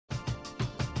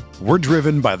We're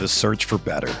driven by the search for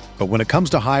better. But when it comes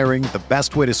to hiring, the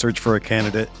best way to search for a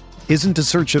candidate isn't to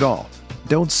search at all.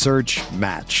 Don't search,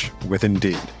 match with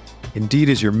Indeed. Indeed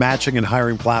is your matching and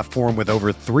hiring platform with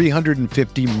over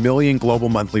 350 million global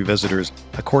monthly visitors,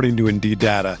 according to Indeed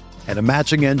data, and a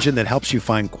matching engine that helps you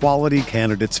find quality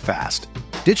candidates fast.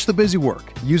 Ditch the busy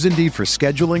work. Use Indeed for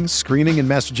scheduling, screening, and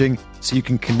messaging so you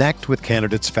can connect with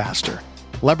candidates faster.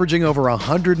 Leveraging over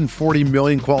 140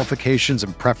 million qualifications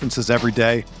and preferences every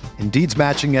day, Indeed's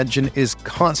matching engine is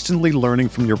constantly learning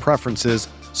from your preferences,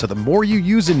 so the more you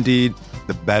use Indeed,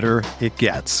 the better it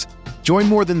gets. Join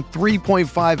more than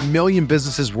 3.5 million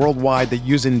businesses worldwide that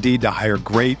use Indeed to hire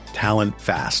great talent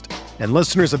fast. And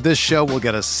listeners of this show will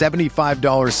get a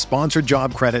 $75 sponsored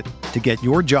job credit to get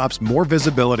your jobs more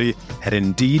visibility at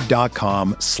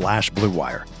Indeed.com/Blue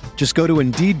Wire. Just go to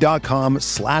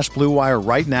Indeed.com/Blue Wire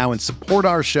right now and support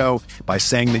our show by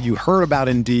saying that you heard about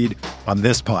Indeed on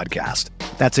this podcast.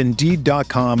 That's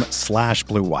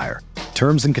Indeed.com/Blue Wire.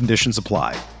 Terms and conditions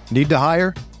apply. Need to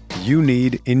hire? You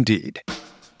need Indeed.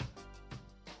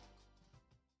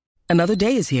 Another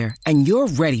day is here, and you're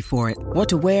ready for it. What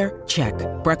to wear? Check.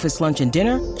 Breakfast, lunch, and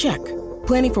dinner? Check.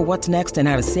 Planning for what's next and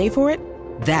how to save for it?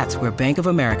 That's where Bank of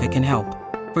America can help.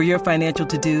 For your financial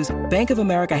to-dos, Bank of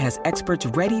America has experts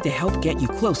ready to help get you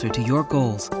closer to your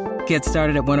goals. Get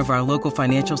started at one of our local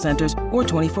financial centers or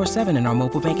 24/7 in our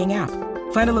mobile banking app.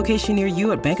 Find a location near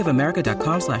you at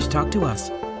bankofamerica.com/talktous.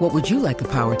 What would you like the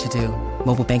power to do?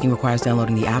 Mobile banking requires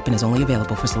downloading the app and is only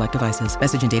available for select devices.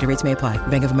 Message and data rates may apply.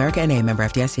 Bank of America N.A., member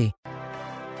FDIC.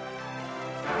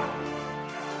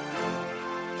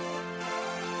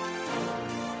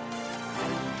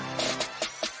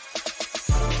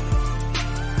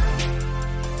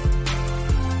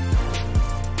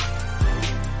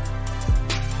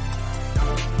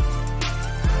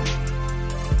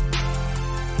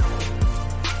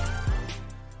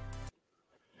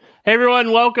 Hey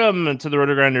everyone, welcome to the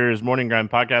RotoGrinders Morning Grind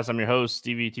Podcast. I'm your host,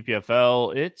 Stevie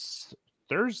TPFL. It's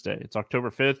Thursday. It's October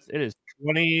 5th. It is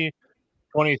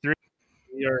 2023.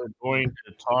 We are going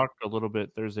to talk a little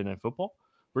bit Thursday Night Football.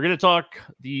 We're going to talk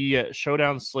the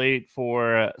showdown slate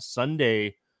for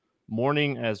Sunday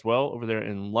morning as well over there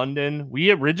in London.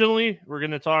 We originally were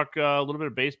going to talk a little bit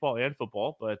of baseball and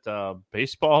football, but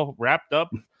baseball wrapped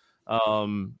up.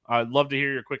 I'd love to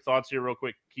hear your quick thoughts here real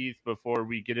quick, Keith, before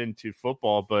we get into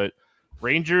football. But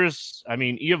Rangers, I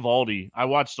mean, Eovaldi, I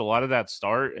watched a lot of that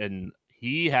start, and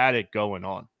he had it going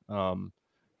on.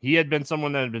 He had been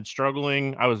someone that had been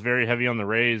struggling. I was very heavy on the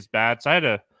Rays bats. I had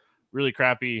a really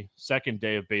crappy second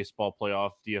day of baseball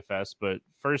playoff DFS, but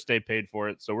first day paid for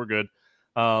it, so we're good.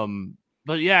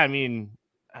 But yeah, I mean,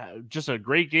 just a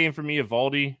great game for me,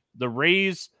 Eovaldi. The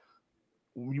Rays,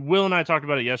 Will and I talked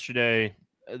about it yesterday.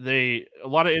 A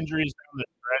lot of injuries down the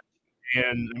stretch,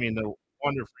 and I mean the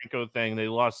Wander Franco thing. They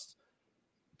lost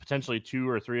potentially 2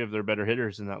 or 3 of their better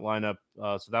hitters in that lineup,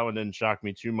 so that one didn't shock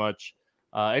me too much.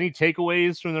 Any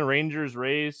takeaways from the Rangers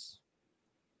Rays?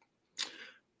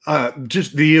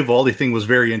 Just the Eovaldi thing was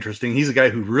very interesting. He's a guy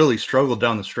who really struggled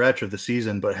down the stretch of the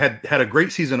season, but had a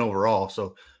great season overall.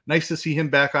 So nice to see him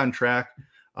back on track.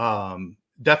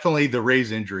 Definitely the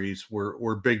Rays injuries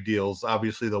were big deals.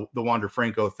 Obviously the Wander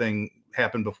Franco thing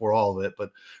happened before all of it,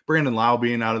 but Brandon Lau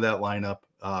being out of that lineup,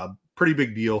 pretty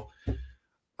big deal.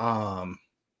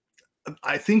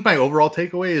 I think my overall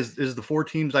takeaway is the 4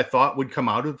 teams I thought would come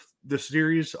out of the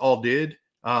series all did.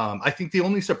 I think the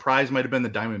only surprise might have been the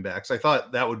Diamondbacks. I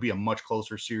thought that would be a much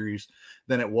closer series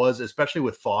than it was, especially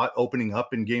with Pfaadt opening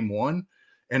up in game 1.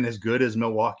 And as good as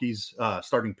Milwaukee's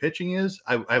starting pitching is,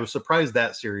 I was surprised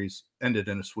that series ended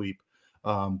in a sweep.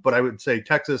 But I would say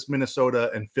Texas, Minnesota,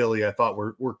 and Philly, I thought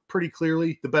were pretty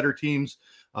clearly the better teams.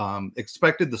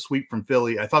 Expected the sweep from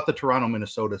Philly. I thought the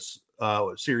Toronto-Minnesota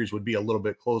series would be a little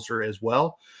bit closer as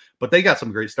well. But they got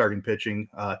some great starting pitching.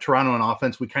 Toronto on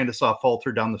offense, we kind of saw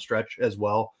falter down the stretch as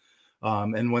well.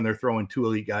 And when they're throwing 2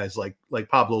 elite guys like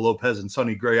Pablo Lopez and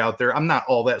Sonny Gray out there, I'm not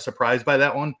all that surprised by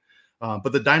that one.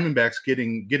 But the Diamondbacks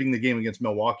getting the game against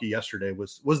Milwaukee yesterday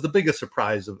was the biggest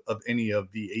surprise of any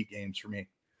of the 8 games for me.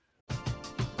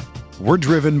 We're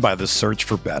driven by the search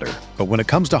for better. But when it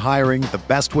comes to hiring, the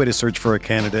best way to search for a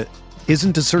candidate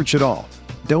isn't to search at all.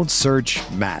 Don't search,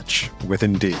 match with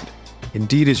Indeed.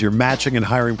 Indeed is your matching and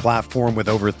hiring platform with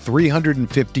over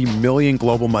 350 million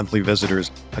global monthly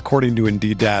visitors, according to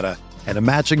Indeed data, and a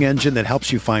matching engine that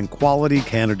helps you find quality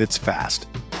candidates fast.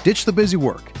 Ditch the busy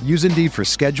work. Use Indeed for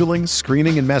scheduling,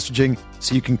 screening, and messaging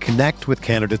so you can connect with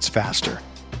candidates faster.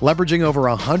 Leveraging over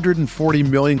 140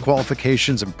 million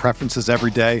qualifications and preferences every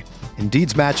day,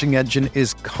 Indeed's matching engine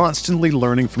is constantly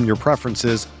learning from your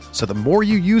preferences, so the more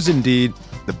you use Indeed,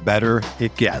 the better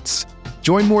it gets.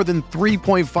 Join more than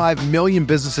 3.5 million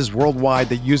businesses worldwide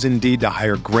that use Indeed to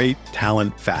hire great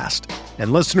talent fast.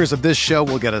 And listeners of this show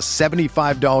will get a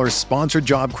 $75 sponsored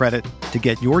job credit to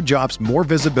get your jobs more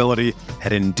visibility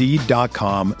at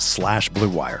Indeed.com/Blue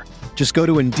Wire. Just go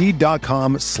to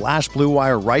Indeed.com/Blue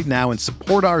Wire right now and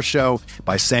support our show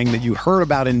by saying that you heard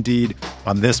about Indeed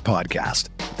on this podcast.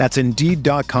 That's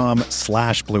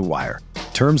Indeed.com/Blue Wire.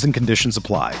 Terms and conditions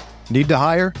apply. Need to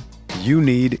hire? You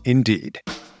need Indeed.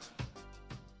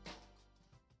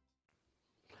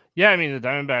 Yeah, I mean, the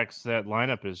Diamondbacks, that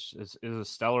lineup is a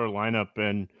stellar lineup,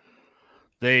 and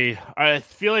I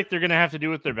feel like they're going to have to do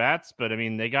with their bats, but I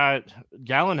mean,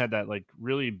 Gallen had that like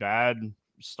really bad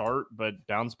start, but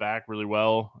bounced back really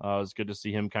well. It was good to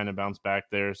see him kind of bounce back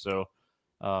there. So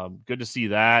good to see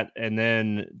that. And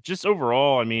then just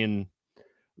overall, I mean,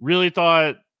 really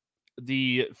thought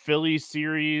the Philly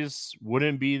series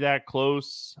wouldn't be that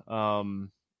close. It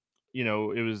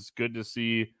was good to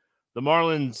see the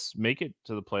Marlins make it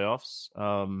to the playoffs.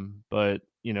 But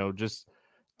just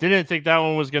didn't think that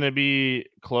one was going to be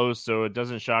close. So it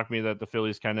doesn't shock me that the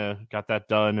Phillies kind of got that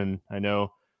done. And I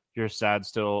know you're sad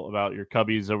still about your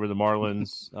Cubbies over the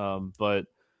Marlins. But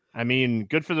I mean,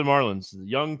 good for the Marlins.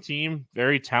 Young team,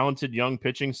 very talented young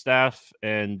pitching staff.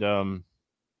 And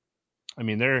I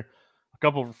mean, they're a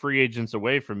couple of free agents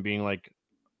away from being like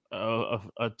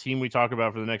a team we talk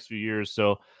about for the next few years.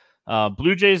 So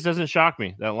Blue Jays doesn't shock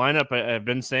me. That lineup, I've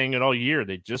been saying it all year.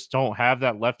 They just don't have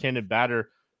that left-handed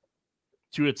batter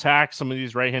to attack some of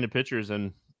these right-handed pitchers.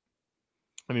 And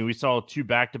I mean, we saw 2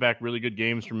 back-to-back really good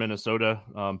games from Minnesota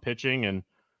pitching, and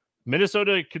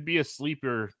Minnesota could be a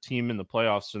sleeper team in the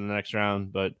playoffs in the next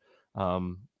round. But,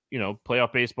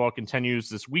 playoff baseball continues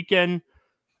this weekend.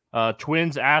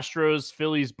 Twins, Astros,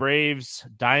 Phillies, Braves,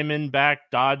 Diamondback,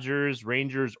 Dodgers,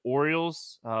 Rangers,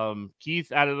 Orioles.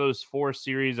 Keith, out of those 4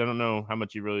 series, I don't know how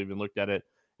much you really even looked at it.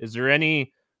 Is there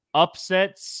any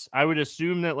upsets? I would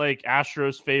assume that like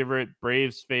Astros favorite,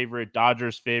 Braves favorite,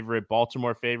 Dodgers favorite,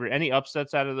 Baltimore favorite. Any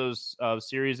upsets out of those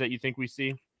series that you think we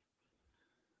see?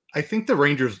 I think the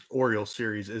Rangers-Orioles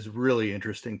series is really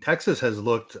interesting. Texas has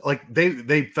looked like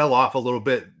they fell off a little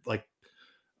bit, like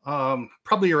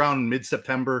probably around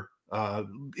mid-September,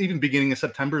 even beginning of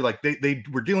September. Like they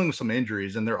were dealing with some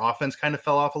injuries and their offense kind of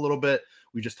fell off a little bit.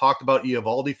 We just talked about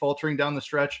Eovaldi faltering down the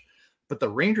stretch, but the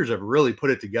Rangers have really put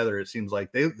it together. It seems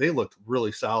like they looked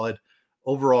really solid.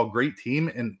 Overall, great team,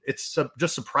 and it's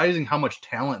just surprising how much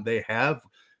talent they have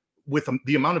with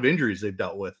the amount of injuries they've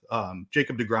dealt with.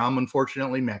 Jacob deGrom,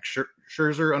 unfortunately, Max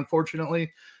Scherzer,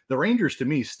 unfortunately. The Rangers, to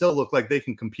me, still look like they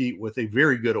can compete with a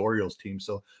very good Orioles team.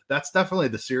 So that's definitely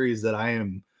the series that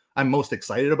I'm most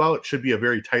excited about. It should be a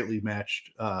very tightly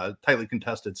matched, tightly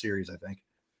contested series, I think.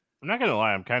 I'm not going to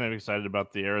lie. I'm kind of excited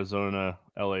about the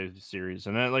Arizona-LA series.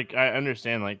 And I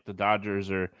understand like the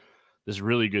Dodgers are this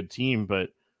really good team, but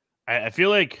I feel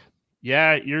like,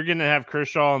 yeah, you're going to have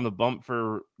Kershaw on the bump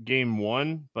for game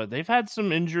 1, but they've had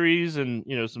some injuries and,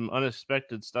 some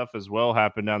unexpected stuff as well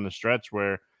happen down the stretch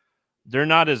where they're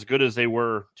not as good as they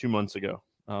were 2 months ago.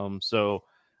 So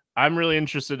I'm really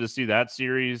interested to see that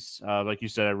series. Like you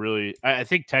said, I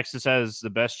think Texas has the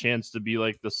best chance to be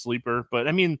like the sleeper, but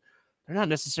I mean, they're not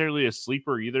necessarily a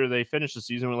sleeper either. They finished the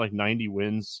season with like 90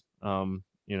 wins.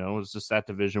 It's just that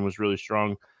division was really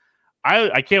strong.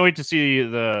 I can't wait to see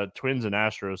the Twins and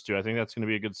Astros too. I think that's going to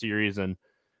be a good series. And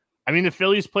I mean, the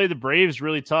Phillies play the Braves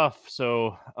really tough.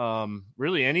 So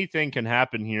really anything can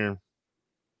happen here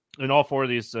in all 4 of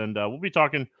these. And we'll be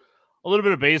talking a little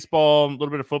bit of baseball, a little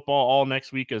bit of football all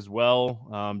next week as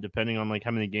well, depending on like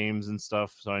how many games and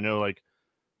stuff. So I know like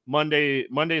Monday's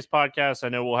podcast, I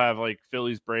know we'll have like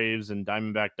Phillies, Braves, and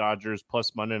Diamondback, Dodgers,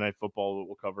 plus Monday Night Football that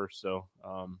we'll cover. So,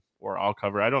 or I'll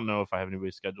cover. I don't know if I have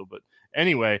anybody scheduled, but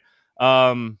anyway,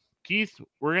 Keith,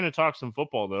 we're going to talk some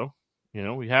football though.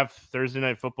 We have Thursday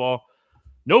Night Football,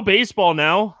 no baseball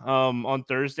now, on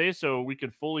Thursday. So we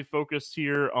could fully focus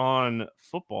here on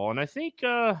football. And I think,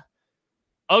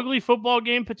 ugly football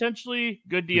game, potentially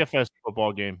good DFS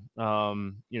football game.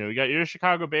 You got your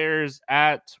Chicago Bears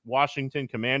at Washington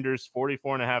Commanders,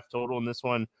 44.5 total in this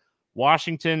one.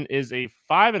 Washington is a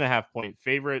 5.5 point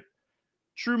favorite.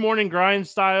 True morning grind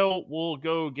style. We'll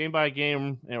go game by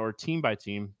game or team by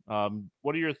team.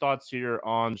 What are your thoughts here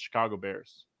on Chicago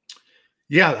Bears?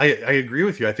 Yeah, I agree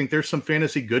with you. I think there's some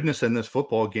fantasy goodness in this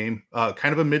football game.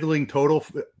 Kind of a middling total.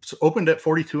 It's opened at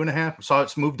 42.5. Saw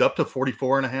it's moved up to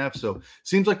 44.5. So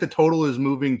seems like the total is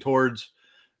moving towards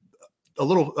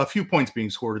a few points being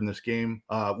scored in this game.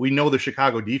 We know the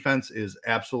Chicago defense is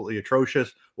absolutely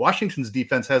atrocious. Washington's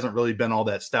defense hasn't really been all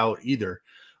that stout either.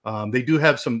 They do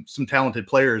have some talented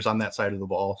players on that side of the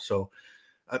ball. So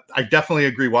I definitely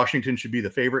agree Washington should be the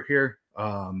favorite here.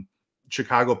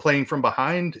 Chicago playing from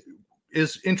behind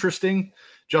is interesting.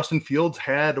 Justin Fields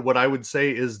had what I would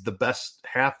say is the best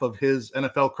half of his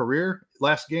NFL career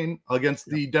last game against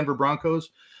the Denver Broncos.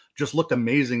 Just looked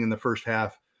amazing in the first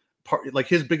half. Like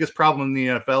his biggest problem in the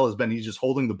NFL has been he's just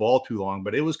holding the ball too long,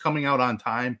 but it was coming out on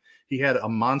time. He had a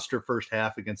monster first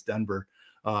half against Denver.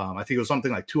 I think it was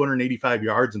something like 285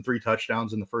 yards and 3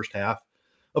 touchdowns in the first half.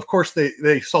 Of course,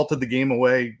 they salted the game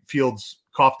away. Fields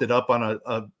coughed it up on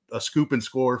a scoop and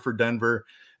score for Denver,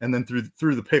 and then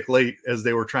threw the pick late as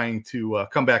they were trying to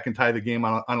come back and tie the game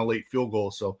on a late field goal.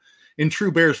 So in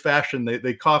true Bears fashion,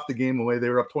 they coughed the game away. They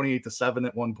were up 28-7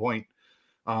 at one point.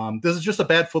 This is just a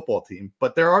bad football team,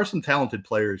 but there are some talented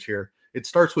players here. It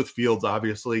starts with Fields,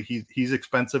 obviously. He's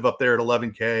expensive up there at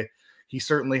 $11K. He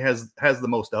certainly has the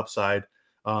most upside.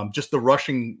 Just the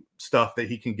rushing stuff that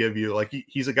he can give you. Like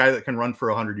he's a guy that can run for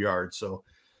 100 yards. So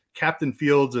Captain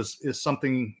Fields is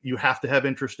something you have to have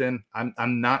interest in.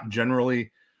 I'm not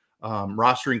generally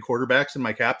rostering quarterbacks in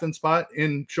my captain spot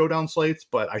in showdown slates,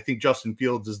 but I think Justin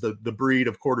Fields is the breed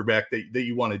of quarterback that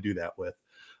you want to do that with.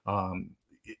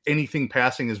 Anything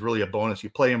passing is really a bonus. You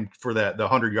play him for the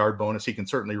 100-yard bonus. He can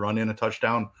certainly run in a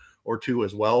touchdown or 2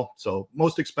 as well. So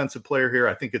most expensive player here.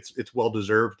 I think it's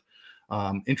well-deserved.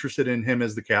 Interested in him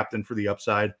as the captain for the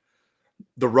upside.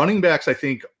 The running backs, I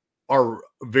think, are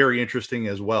very interesting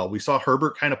as well. We saw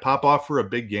Herbert kind of pop off for a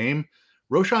big game.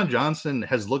 Roschon Johnson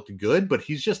has looked good, but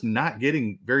he's just not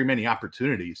getting very many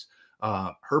opportunities.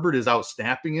 Herbert is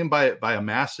outsnapping him by a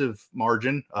massive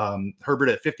margin. Herbert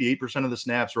at 58% of the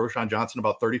snaps, Roschon Johnson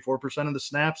about 34% of the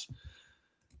snaps.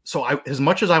 So as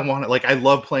much as I want it, I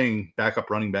love playing backup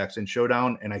running backs in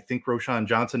showdown, and I think Roschon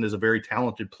Johnson is a very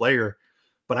talented player,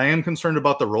 but I am concerned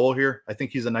about the role here. I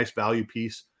think he's a nice value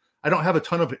piece. I don't have a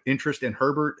ton of interest in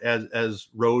Herbert as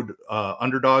road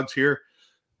underdogs here.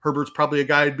 Herbert's probably a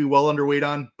guy I'd be well underweight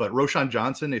on, but Roschon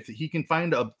Johnson, if he can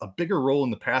find a bigger role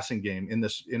in the passing game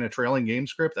in a trailing game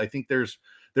script, I think there's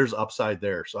upside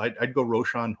there. So I'd go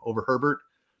Roschon over Herbert.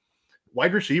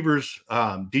 Wide receivers,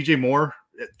 DJ Moore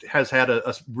has had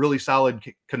a really solid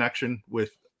connection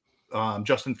with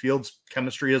Justin Fields.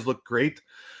 Chemistry has looked great.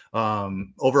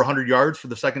 Over 100 yards for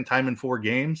the second time in 4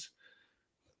 games.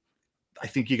 I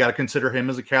think you got to consider him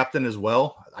as a captain as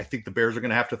well. I think the Bears are going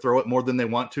to have to throw it more than they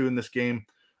want to in this game.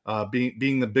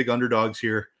 Being the big underdogs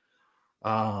here.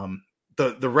 The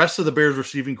rest of the Bears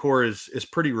receiving core is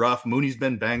pretty rough. Mooney's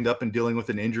been banged up and dealing with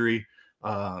an injury.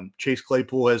 Chase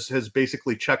Claypool has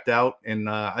basically checked out, and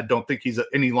I don't think he's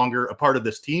any longer a part of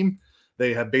this team.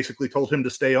 They have basically told him to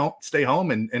stay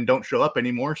home and don't show up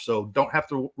anymore. So don't have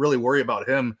to really worry about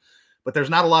him, but there's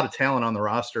not a lot of talent on the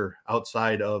roster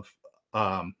outside of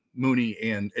Mooney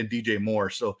and DJ Moore.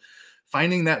 So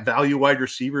finding that value wide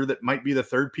receiver that might be the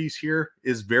third piece here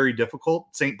is very difficult.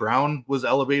 St. Brown was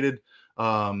elevated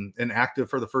and active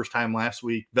for the first time last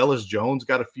week. Velus Jones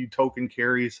got a few token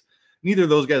carries. Neither of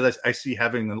those guys I see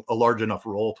having a large enough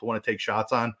role to want to take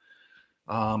shots on.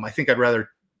 I think I'd rather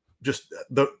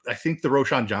I think the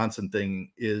Roschon Johnson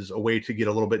thing is a way to get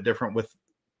a little bit different with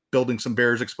building some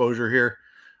Bears exposure here.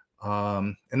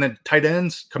 And then tight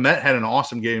ends, Kmet had an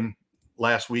awesome game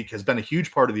last week, has been a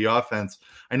huge part of the offense.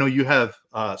 I know you have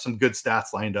some good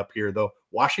stats lined up here, though.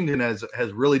 Washington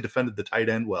has really defended the tight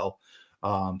end well.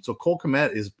 So Cole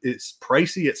Kmet is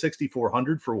pricey at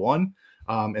 6,400 for one.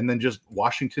 And then just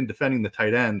Washington defending the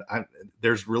tight end.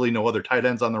 There's really no other tight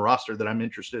ends on the roster that I'm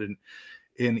interested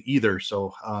in either.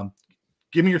 So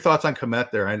give me your thoughts on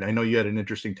Kmet there. I know you had an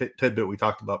interesting tidbit we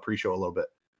talked about pre-show a little bit.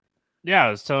 Yeah,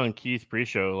 I was telling Keith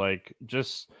pre-show,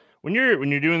 just when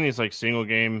you're doing these single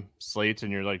game slates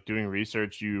and you're doing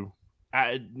research, you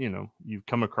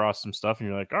come across some stuff and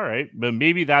you're like, all right, but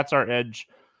maybe that's our edge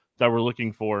that we're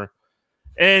looking for.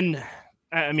 And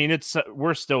I mean,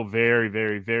 we're still very,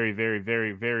 very, very, very,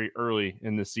 very, very early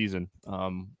in the season.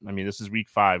 This is week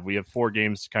 5. We have 4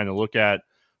 games to kind of look at.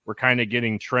 We're kind of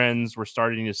getting trends. We're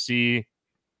starting to see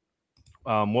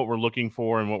what we're looking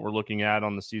for and what we're looking at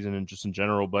on the season and just in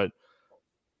general. But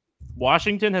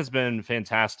Washington has been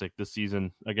fantastic this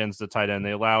season against the tight end.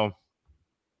 They allow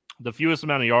the fewest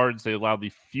amount of yards. They allow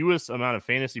the fewest amount of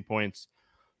fantasy points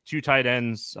to tight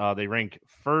ends. They rank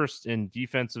first in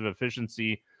defensive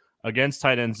efficiency against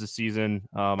tight ends this season.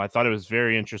 I thought it was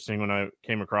very interesting when I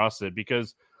came across it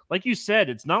because, like you said,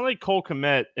 it's not like Cole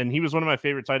Kmet, and he was one of my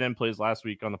favorite tight end plays last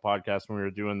week on the podcast when we were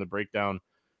doing the breakdown,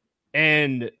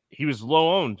 and he was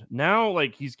low owned. Now,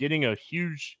 he's getting a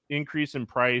huge increase in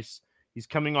price. He's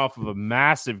coming off of a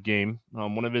massive game,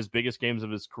 one of his biggest games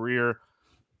of his career.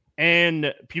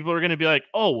 And people are going to be like,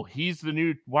 oh, he's the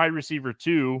new wide receiver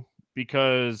too,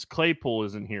 because Claypool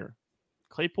isn't here.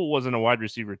 Claypool wasn't a wide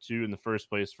receiver 2 in the first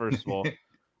place, first of all.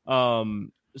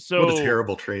 So what a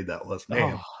terrible trade that was,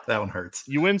 man. That one hurts.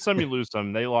 You win some, you lose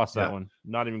some. They lost that one.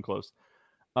 Not even close.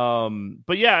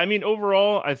 But yeah, I mean,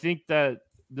 overall, I think that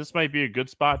this might be a good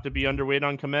spot to be underweight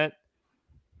on Kmet.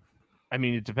 I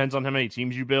mean, it depends on how many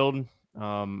teams you build.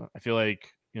 I feel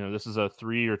like, this is a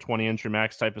 3 or 20 entry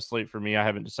max type of slate for me. I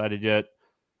haven't decided yet.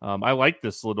 I like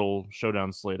this little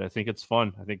showdown slate. I think it's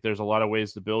fun. I think there's a lot of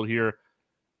ways to build here.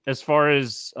 As far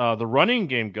as the running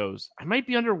game goes, I might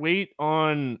be underweight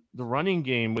on the running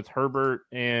game with Herbert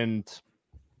and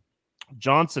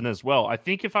Johnson as well. I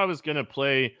think if I was going to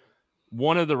play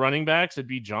one of the running backs, it'd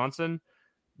be Johnson.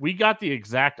 We got the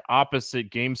exact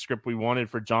opposite game script we wanted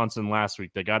for Johnson last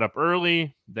week. They got up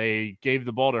early. They gave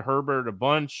the ball to Herbert a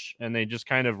bunch, and they just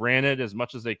kind of ran it as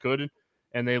much as they could.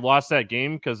 And they lost that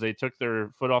game because they took their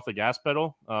foot off the gas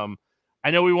pedal.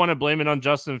 I know we want to blame it on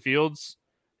Justin Fields.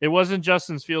 It wasn't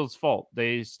Justin Fields' fault.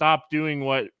 They stopped doing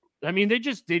what – I mean, they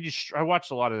just – I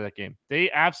watched a lot of that game. They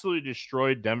absolutely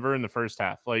destroyed Denver in the first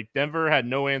half. Like, Denver had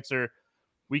no answer.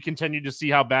 We continue to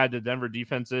see how bad the Denver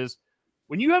defense is.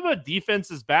 When you have a defense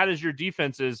as bad as your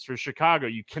defense is for Chicago,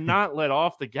 you cannot let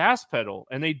off the gas pedal.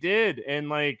 And they did. And,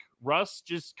 like, Russ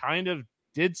just kind of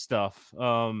did stuff.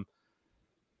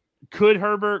 Could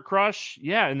Herbert crush?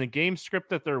 Yeah, in the game script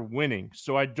that they're winning.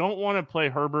 So I don't want to play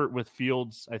Herbert with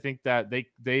Fields. I think that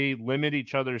they limit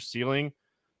each other's ceiling.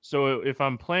 So if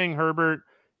I'm playing Herbert,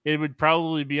 it would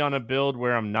probably be on a build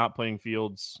where I'm not playing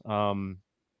Fields.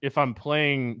 If I'm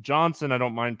playing Johnson, I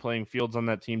don't mind playing Fields on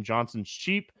that team. Johnson's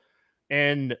cheap.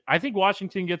 And I think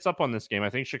Washington gets up on this game.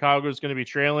 I think Chicago is going to be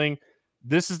trailing.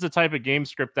 This is the type of game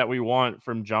script that we want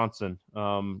from Johnson.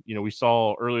 We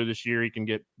saw earlier this year he can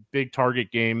get big target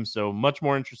games, so much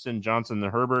more interested in Johnson than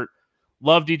Herbert.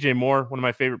 Love DJ Moore, one of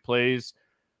my favorite plays.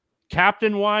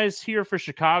 Captain-wise here for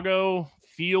Chicago,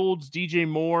 Fields, DJ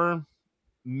Moore,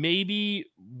 maybe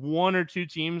one or two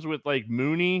teams with like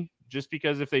Mooney, just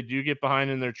because if they do get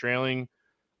behind and they're trailing,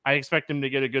 I expect them to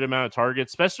get a good amount of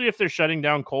targets, especially if they're shutting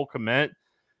down Cole Kmet.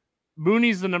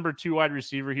 Mooney's the number 2 wide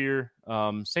receiver here.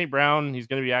 St. Brown, he's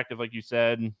going to be active, like you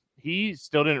said. He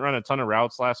still didn't run a ton of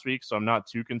routes last week, so I'm not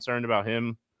too concerned about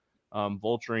him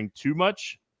vulturing too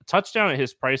much. A touchdown at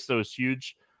his price, though, is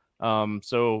huge.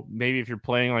 So maybe if you're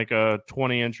playing like a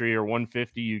 20 entry or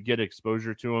 150, you get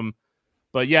exposure to him.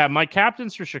 But yeah, my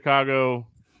captains for Chicago,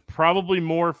 probably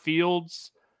more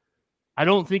Fields. I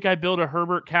don't think I build a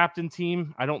Herbert captain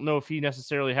team. I don't know if he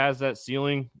necessarily has that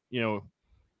ceiling.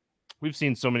 We've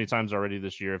seen so many times already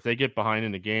this year. If they get behind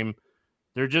in the game,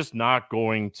 they're just not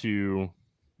going to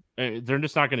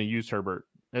use Herbert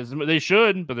as they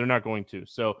should, but they're not going to.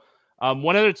 So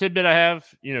one other tidbit I have,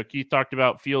 Keith talked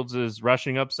about Fields'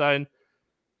 rushing upside.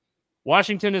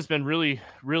 Washington has been really,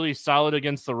 really solid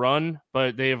against the run,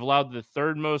 but they have allowed the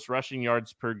 3rd most rushing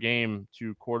yards per game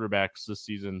to quarterbacks this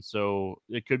season. So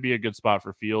it could be a good spot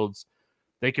for Fields.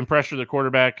 They can pressure the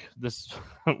quarterback.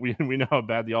 We know how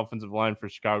bad the offensive line for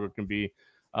Chicago can be.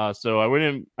 So I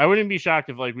wouldn't be shocked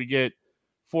if we get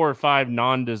 4 or 5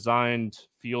 non-designed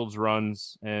Fields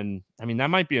runs. And I mean,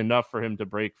 that might be enough for him to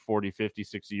break 40, 50,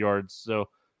 60 yards. So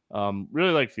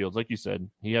really like Fields. Like you said,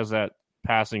 he has that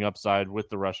passing upside with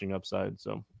the rushing upside.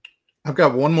 So I've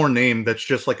got one more name that's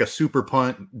just like a super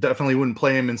punt. Definitely wouldn't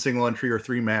play him in single entry or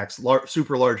 3 max,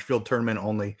 super large field tournament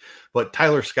only. But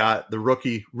Tyler Scott, the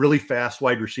rookie, really fast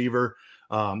wide receiver.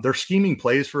 They're scheming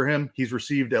plays for him. He's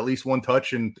received at least 1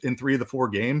 touch in 3 of the 4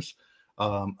 games.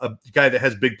 A guy that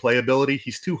has big playability.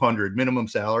 He's 200 minimum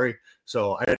salary.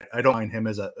 So I don't mind him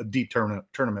as a deep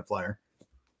tournament flyer.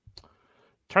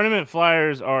 Tournament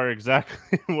flyers are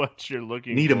exactly what you're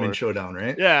looking Need for. him in showdown,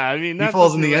 right? Yeah, I mean, he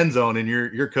falls in the end zone and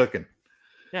you're cooking.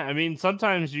 Yeah, I mean,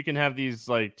 sometimes you can have these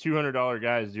like $200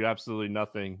 guys do absolutely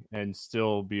nothing and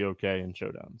still be okay in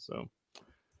showdown. So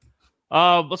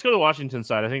let's go to the Washington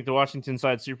side. I think the Washington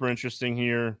side super interesting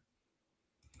here.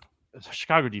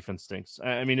 Chicago defense stinks.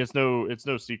 I mean, it's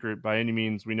no secret by any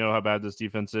means. We know how bad this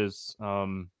defense is.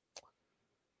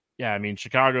 Yeah, I mean,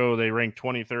 Chicago, they ranked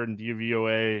 23rd in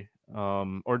DVOA.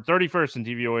 Or 31st in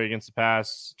DVOA against the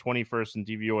pass, 21st in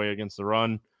DVOA against the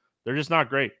run. They're just not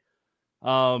great.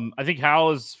 I think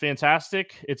Howell is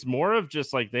fantastic. It's more of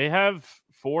just like they have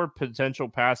 4 potential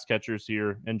pass catchers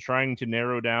here and trying to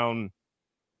narrow down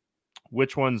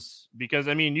which ones, because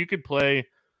I mean, you could play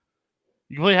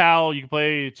Howell, you can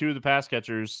play 2 of the pass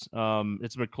catchers.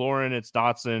 It's McLaurin, it's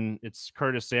Dotson, it's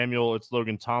Curtis Samuel, it's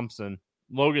Logan Thomas.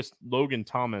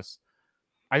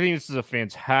 I think this is a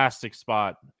fantastic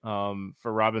spot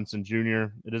for Robinson Jr.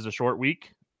 It is a short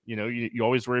week. You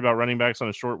always worry about running backs on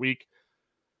a short week.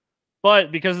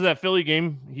 But because of that Philly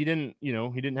game, he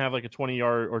didn't have like a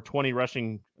 20-yard or 20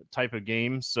 rushing type of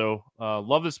game. So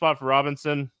love this spot for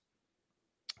Robinson.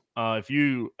 If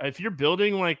you're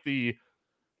building like the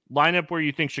lineup where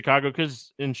you think Chicago,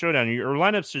 because in Showdown, your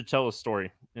lineups should tell a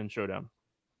story in Showdown.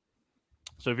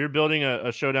 So if you're building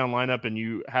a Showdown lineup and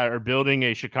you are building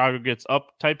a Chicago gets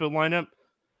up type of lineup,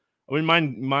 I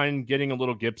wouldn't mind getting a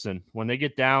little Gibson. When they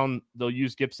get down, they'll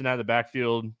use Gibson out of the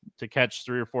backfield to catch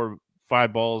 3 or 4,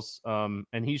 5 balls,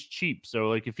 and he's cheap. So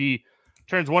like if he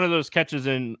turns one of those catches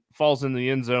and falls in the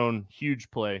end zone,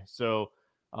 huge play. So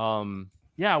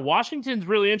yeah, Washington's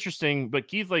really interesting. But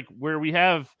Keith, like where we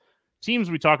have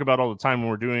teams we talk about all the time when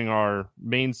we're doing our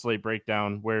main slate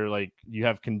breakdown, where like you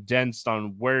have condensed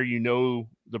on where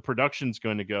the production's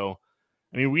going to go.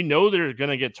 I mean, we know they're going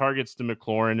to get targets to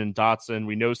McLaurin and Dotson.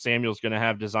 We know Samuel's going to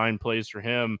have design plays for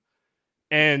him.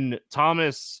 And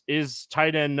Thomas is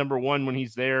tight end number 1 when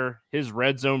he's there. His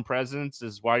red zone presence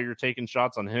is why you're taking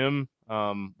shots on him.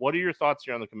 What are your thoughts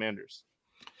here on the Commanders?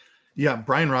 Yeah,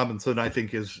 Brian Robinson, I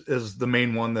think, is the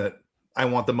main one that I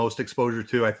want the most exposure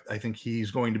to. I think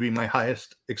he's going to be my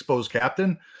highest exposed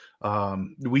captain.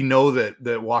 We know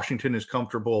that Washington is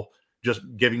comfortable just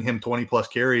giving him 20-plus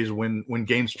carries when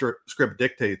game script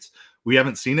dictates. We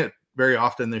haven't seen it very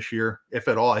often this year, if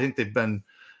at all. I think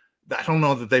I don't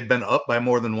know that they've been up by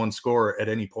more than 1 score at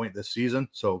any point this season.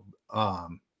 So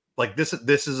like this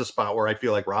is a spot where I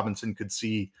feel like Robinson could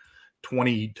see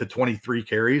 20 to 23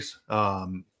 carries.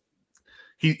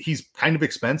 He's kind of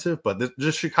expensive, but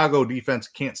this Chicago defense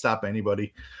can't stop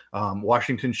anybody.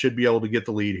 Washington should be able to get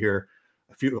the lead here.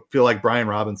 I feel like Brian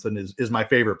Robinson is my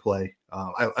favorite play.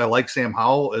 I like Sam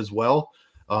Howell as well.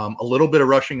 A little bit of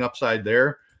rushing upside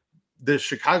there. The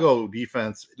Chicago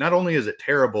defense, not only is it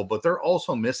terrible, but they're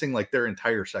also missing like their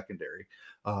entire secondary.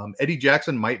 Eddie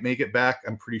Jackson might make it back.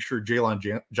 I'm pretty sure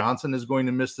Jalen Johnson is going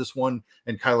to miss this one,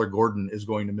 and Kyler Gordon is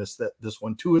going to miss this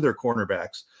one, 2 of their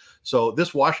cornerbacks. So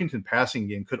this Washington passing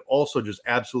game could also just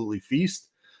absolutely feast.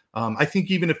 I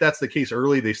think even if that's the case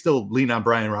early, they still lean on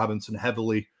Brian Robinson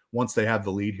heavily once they have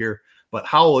the lead here. But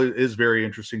Howell is very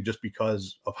interesting just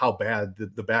because of how bad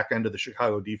the back end of the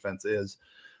Chicago defense is.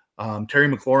 Terry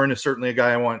McLaurin is certainly a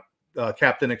guy I want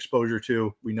captain exposure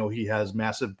to. We know he has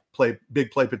massive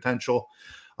big play potential.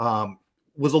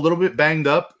 Was a little bit banged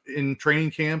up in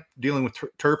training camp dealing with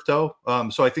turf toe.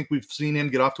 So I think we've seen him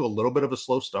get off to a little bit of a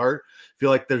slow start. Feel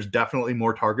like there's definitely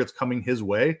more targets coming his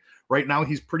way. Right now,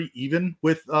 he's pretty even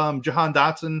with Jahan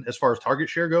Dotson as far as target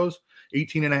share goes.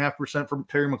 18.5% for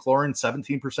Terry McLaurin,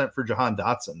 17% for Jahan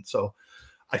Dotson. So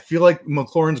I feel like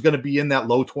McLaurin's going to be in that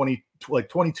low 20, like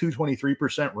 22,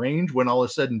 23% range when all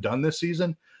is said and done this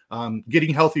season.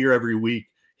 Getting healthier every week.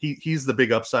 He's the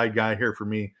big upside guy here for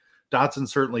me.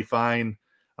 Dotson's certainly fine.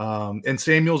 And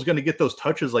Samuel's going to get those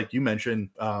touches like you mentioned.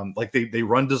 Like they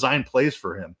run design plays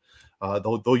for him.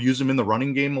 They'll use him in the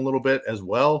running game a little bit as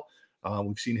well.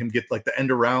 We've seen him get like the end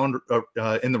around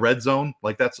in the red zone.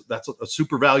 Like that's a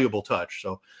super valuable touch.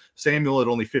 So Samuel at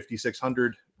only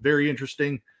 5,600, very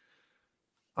interesting.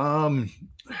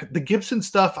 The Gibson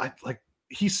stuff,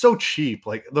 he's so cheap.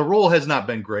 Like the role has not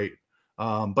been great.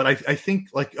 But I think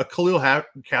like a Khalil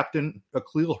Herbert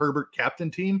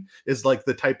captain team is like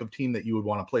the type of team that you would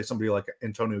want to play somebody like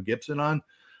Antonio Gibson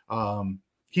on.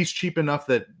 He's cheap enough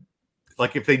that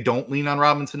like if they don't lean on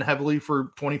Robinson heavily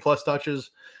for 20 plus touches,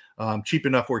 cheap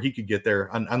enough where he could get there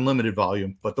on unlimited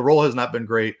volume, but the role has not been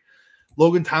great.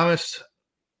 Logan Thomas,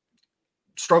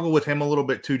 struggle with him a little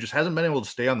bit too, just hasn't been able to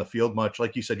stay on the field much.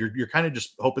 Like you said, you're kind of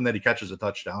just hoping that he catches a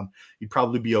touchdown. You'd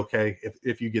probably be okay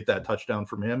if you get that touchdown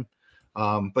from him.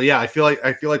 But yeah, I feel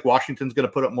like Washington's going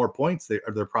to put up more points.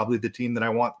 They're probably the team that I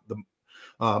want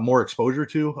the more exposure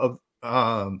to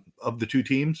of the two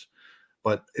teams.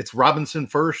 But it's Robinson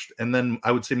first, and then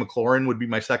I would say McLaurin would be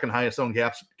my second highest owned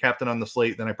captain on the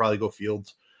slate. Then I probably go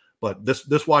Fields. But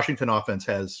this Washington offense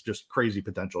has just crazy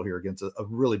potential here against a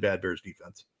really bad Bears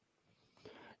defense.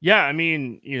 Yeah, I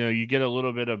mean, you get a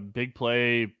little bit of big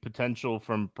play potential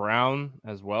from Brown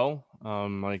as well.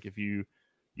 Like if you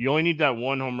only need that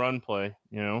one home run play,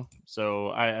 so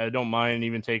I don't mind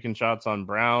even taking shots on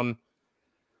Brown.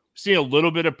 See a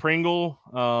little bit of Pringle.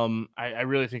 I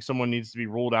really think someone needs to be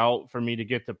ruled out for me to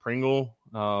get the Pringle.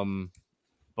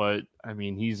 But I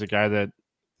mean, he's a guy that,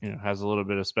 has a little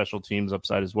bit of special teams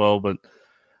upside as well, but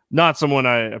not someone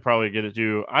I probably get it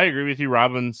to. I agree with you,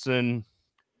 Robinson.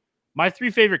 My 3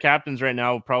 favorite captains right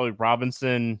now, probably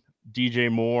Robinson,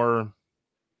 DJ Moore,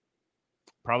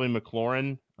 probably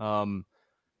McLaurin.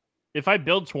 If I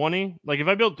build 20, like if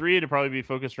I build 3, it'd probably be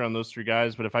focused around those 3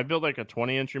 guys. But if I build like a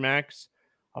 20 entry max,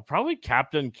 I'll probably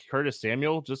captain Curtis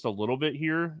Samuel just a little bit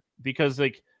here because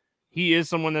like he is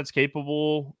someone that's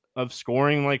capable of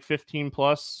scoring like 15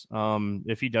 plus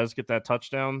if he does get that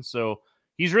touchdown. So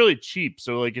he's really cheap.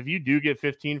 So like if you do get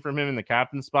 15 from him in the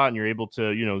captain spot and you're able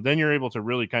to, then you're able to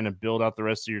really kind of build out the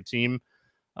rest of your team.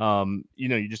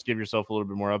 You just give yourself a little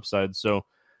bit more upside. So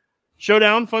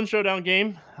fun showdown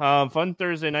game, fun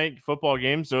Thursday night football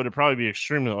game. So it'll probably be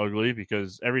extremely ugly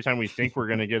because every time we think we're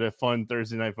going to get a fun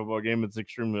Thursday night football game, it's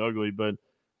extremely ugly. But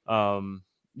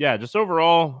just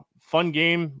overall fun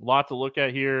game, a lot to look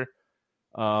at here.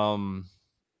 And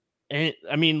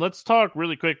I mean, let's talk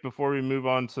really quick before we move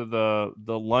on to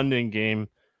the London game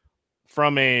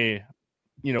from a,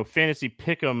 fantasy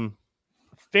pick'em,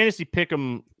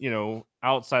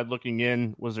 outside looking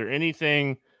in. Was there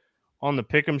anything on the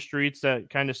pick'em streets that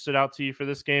kind of stood out to you for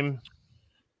this game?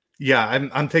 Yeah,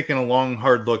 I'm taking a long,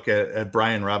 hard look at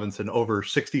Brian Robinson over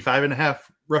 65.5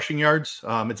 rushing yards.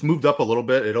 It's moved up a little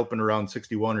bit. It opened around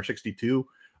 61 or 62.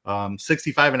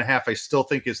 65.5, I still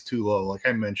think is too low. Like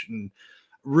I mentioned,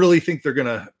 really think they're going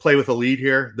to play with a lead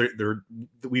here.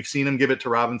 We've seen him give it to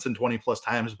Robinson 20 plus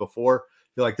times before. I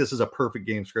feel like this is a perfect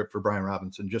game script for Brian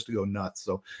Robinson just to go nuts.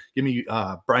 So give me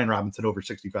Brian Robinson over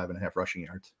 65.5 rushing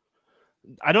yards.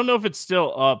 I don't know if it's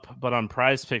still up, but on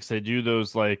Prize Picks, they do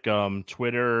those like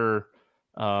Twitter,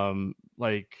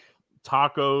 like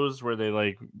tacos where they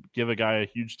like give a guy a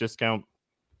huge discount.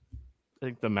 I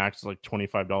think the max is like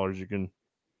 $25 you can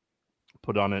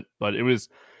put on it, but it was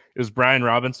Brian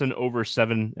Robinson over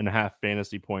 7.5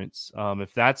 fantasy points.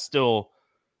 If that's still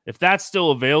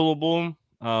available,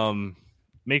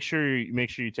 make sure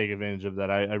you take advantage of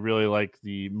that. I really like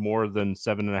the more than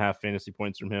 7.5 fantasy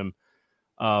points from him.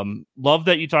 Love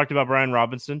that you talked about Brian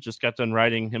Robinson. Just got done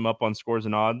writing him up on Scores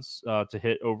and Odds to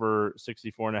hit over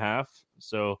 64.5.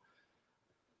 So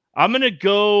I'm going to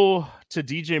go to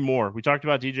DJ Moore. We talked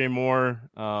about DJ Moore.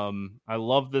 I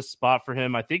love this spot for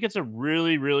him. I think it's a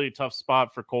really, really tough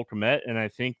spot for Cole Kmet. And I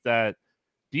think that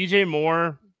DJ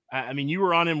Moore, I mean, you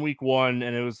were on him week 1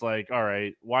 and it was like, all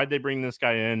right, why'd they bring this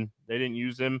guy in? They didn't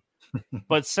use him.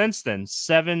 But since then,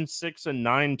 7, 6, and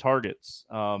 9 targets.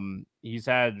 He's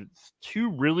had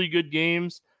 2 really good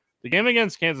games. The game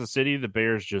against Kansas City, the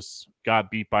Bears just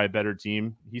got beat by a better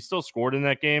team. He still scored in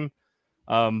that game.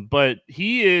 But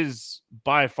he is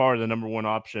by far the number 1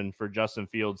 option for Justin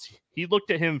Fields. He looked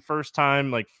at him first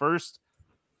look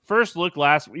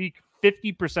last week,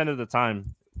 50% of the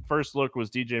time. First look was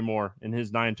DJ Moore in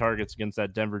his 9 targets against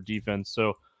that Denver defense.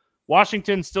 So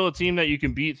Washington's still a team that you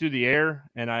can beat through the air.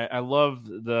 And I love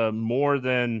the more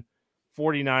than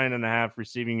 49.5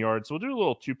 receiving yards. So we'll do a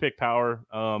little 2-pick power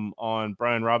on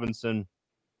Brian Robinson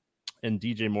and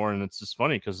DJ Moore. And it's just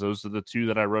funny because those are the 2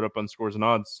 that I wrote up on Scores and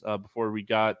Odds before we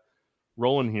got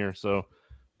rolling here. So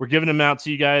we're giving them out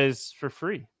to you guys for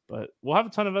free, but we'll have a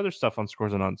ton of other stuff on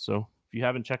Scores and Odds. So if you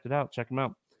haven't checked it out, check them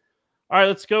out. All right,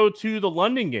 let's go to the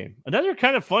London game. Another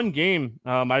kind of fun game.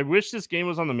 I wish this game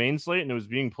was on the main slate and it was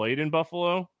being played in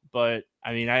Buffalo, but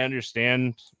I mean, I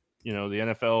understand, the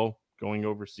NFL going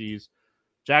overseas.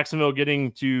 Jacksonville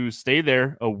getting to stay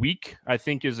there a week, I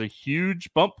think, is a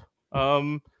huge bump.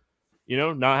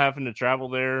 Not having to travel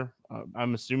there.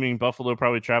 I'm assuming Buffalo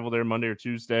probably traveled there Monday or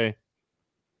Tuesday,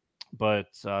 but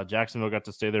Jacksonville got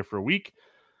to stay there for a week.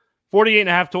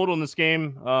 48.5 total in this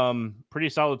game. Pretty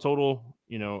solid total.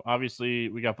 Obviously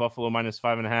we got Buffalo minus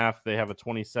 5.5. They have a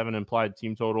 27 implied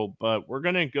team total, but we're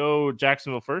going to go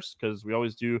Jacksonville first because we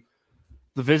always do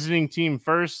the visiting team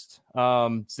first.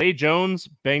 Zay Jones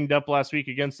banged up last week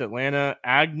against Atlanta.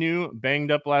 Agnew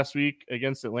banged up last week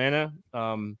against Atlanta.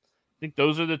 I think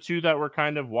those are the 2 that we're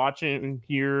kind of watching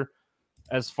here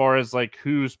as far as like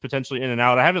who's potentially in and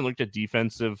out. I haven't looked at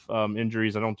defensive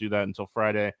injuries. I don't do that until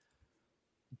Friday.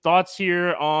 Thoughts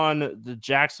here on the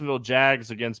Jacksonville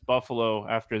Jags against Buffalo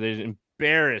after they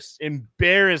embarrassed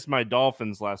my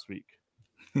Dolphins last week.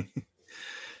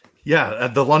 Yeah,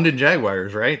 the London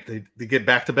Jaguars, right? They get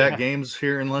back-to-back games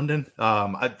here in London.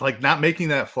 I like not making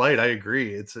that flight. I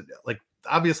agree. It's like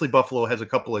obviously Buffalo has a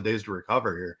couple of days to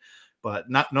recover here, but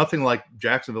nothing like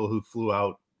Jacksonville, who flew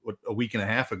out a week and a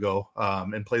half ago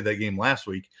and played that game last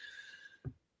week.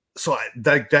 So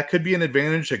that could be an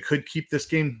advantage. That could keep this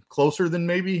game closer than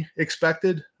maybe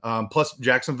expected. Plus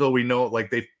Jacksonville, we know like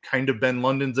they've kind of been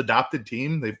London's adopted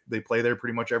team. They play there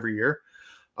pretty much every year.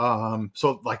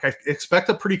 So like I expect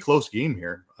a pretty close game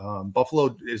here.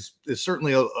 Buffalo is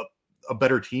certainly a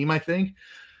better team, I think,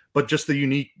 but just the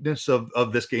uniqueness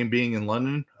of this game being in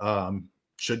London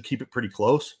should keep it pretty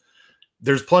close.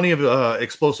 There's plenty of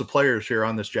explosive players here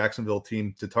on this Jacksonville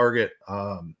team to target.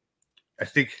 I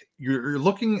think you're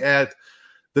looking at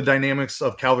the dynamics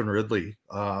of Calvin Ridley.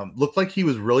 Looked like he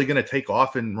was really going to take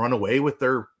off and run away with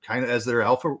their kind of as their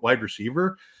alpha wide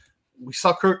receiver. we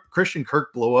saw Christian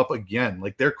Kirk blow up again.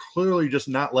 Like they're clearly just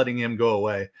not letting him go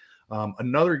away.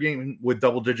 Another game with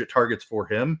double-digit targets for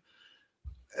him.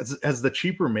 As the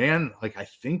cheaper man, like I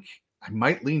think I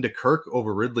might lean to Kirk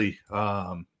over Ridley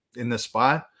in this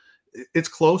spot. It's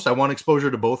close. I want exposure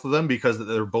to both of them because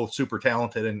they're both super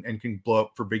talented and can blow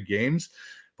up for big games.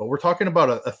 But we're talking about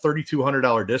a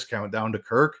 $3,200 discount down to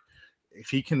Kirk. If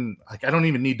he can, like, I don't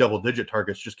even need double-digit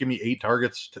targets. Just give me 8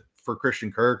 targets for Christian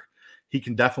Kirk. He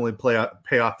can definitely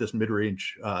pay off this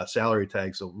mid-range salary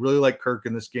tag. So really like Kirk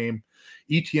in this game.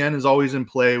 ETN is always in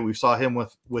play. We saw him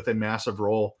with a massive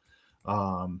role.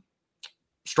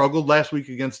 Struggled last week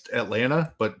against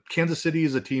Atlanta, but Kansas City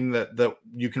is a team that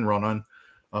you can run on.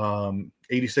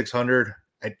 8,600.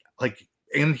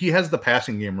 And he has the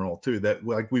passing game role too. That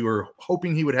like we were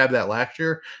hoping he would have that last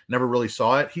year. Never really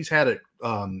saw it. He's had it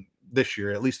this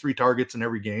year, at least 3 targets in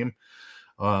every game.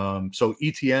 So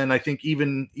ETN, I think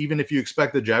even if you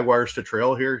expect the Jaguars to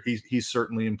trail here, he's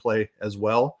certainly in play as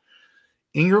well.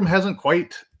 Ingram hasn't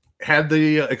quite had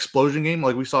the explosion game.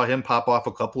 Like we saw him pop off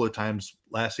a couple of times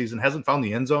last season. Hasn't found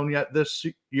the end zone yet this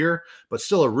year, but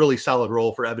still a really solid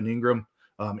role for Evan Ingram.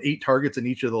 8 targets in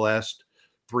each of the last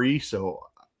 3. So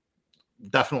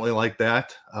definitely like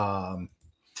that.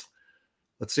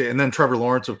 Let's see. And then Trevor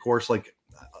Lawrence, of course, like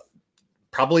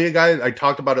probably a guy I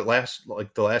talked about it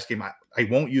the last game. I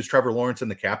won't use Trevor Lawrence in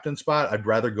the captain spot. I'd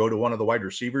rather go to one of the wide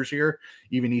receivers here,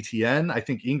 even ETN. I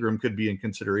think Ingram could be in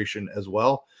consideration as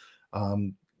well.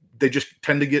 They just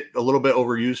tend to get a little bit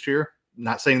overused here.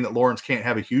 Not saying that Lawrence can't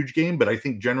have a huge game, but I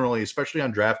think generally, especially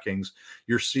on DraftKings,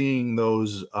 you're seeing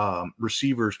those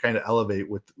receivers kind of elevate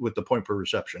with the point per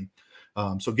reception.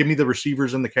 So give me the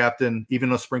receivers and the captain,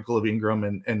 even a sprinkle of Ingram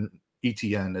and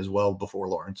ETN as well before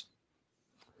Lawrence.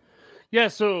 Yeah,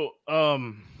 so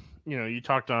you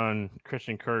talked on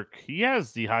Christian Kirk. He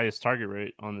has the highest target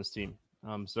rate on this team.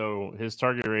 So his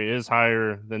target rate is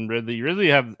higher than Ridley. Ridley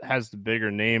has the bigger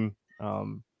name,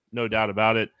 no doubt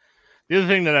about it. The other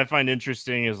thing that I find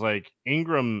interesting is like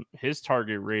Ingram, his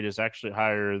target rate is actually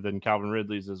higher than Calvin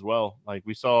Ridley's as well. Like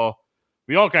we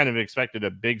all kind of expected a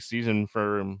big season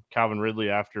for Calvin Ridley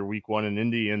after week 1 in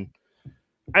Indy. And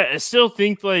I still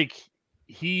think like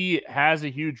he has a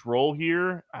huge role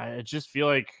here. I just feel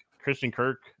like Christian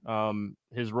Kirk,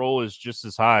 his role is just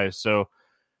as high. So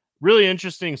really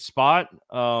interesting spot.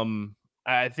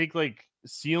 I think like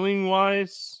ceiling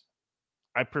wise,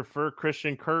 I prefer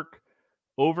Christian Kirk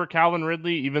over Calvin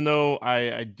Ridley, even though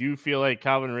I do feel like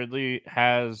Calvin Ridley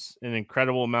has an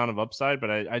incredible amount of upside.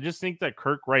 But I just think that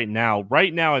Kirk right now,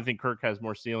 I think Kirk has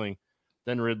more ceiling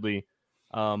than Ridley.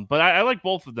 But I like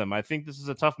both of them. I think this is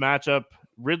a tough matchup.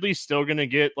 Ridley's still going to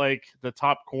get like the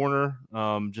top corner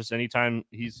just anytime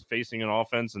he's facing an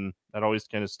offense, and that always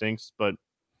kind of stinks. But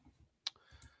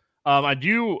I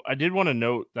did want to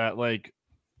note that like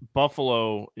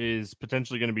Buffalo is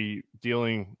potentially going to be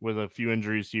dealing with a few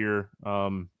injuries here.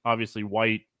 Obviously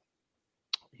White,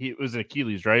 he was an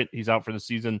Achilles, right? He's out for the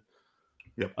season.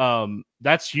 Yep.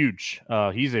 That's huge.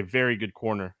 He's a very good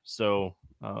corner. So,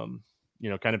 kind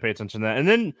of pay attention to that. And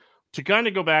then to kind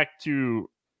of go back to,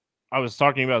 I was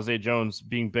talking about Zay Jones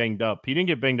being banged up. He didn't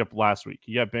get banged up last week.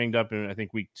 He got banged up in, I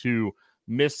think, week 2,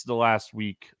 missed the last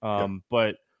week,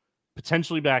 but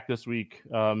potentially back this week.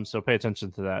 So pay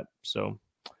attention to that. So,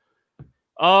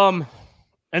 and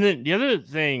then the other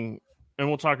thing, and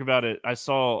we'll talk about it. I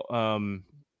saw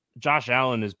Josh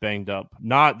Allen is banged up,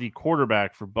 not the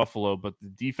quarterback for Buffalo, but the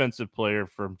defensive player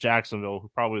from Jacksonville, who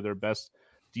probably their best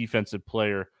defensive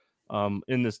player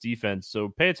in this defense. So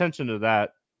pay attention to that.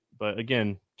 But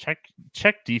again,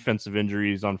 check defensive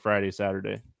injuries on Friday,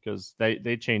 Saturday, because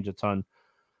they change a ton.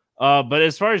 But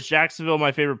as far as Jacksonville,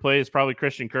 my favorite play is probably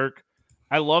Christian Kirk.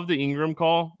 I love the Ingram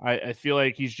call. I feel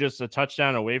like he's just a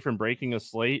touchdown away from breaking a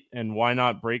slate, and why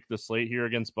not break the slate here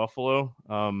against Buffalo?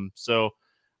 So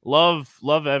love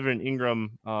Evan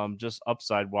Ingram just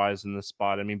upside wise in this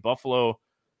spot. I mean, Buffalo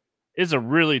is a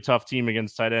really tough team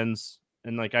against tight ends,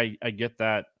 and like I get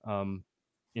that.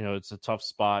 It's a tough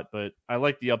spot, but I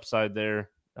like the upside there.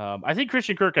 I think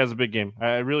Christian Kirk has a big game.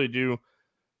 I really do.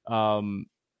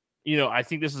 I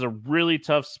think this is a really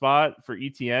tough spot for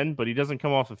ETN, but he doesn't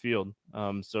come off the field.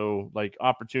 So like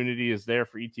opportunity is there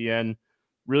for ETN.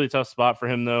 Really tough spot for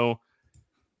him though.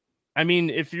 I mean,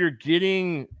 if you're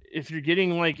getting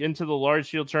like into the large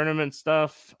field tournament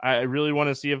stuff, I really want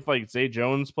to see if like Zay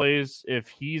Jones plays. If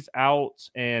he's out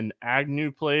and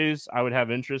Agnew plays, I would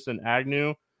have interest in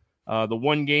Agnew. The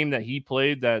one game that he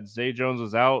played that Zay Jones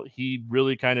was out, he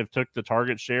really kind of took the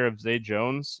target share of Zay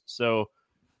Jones. So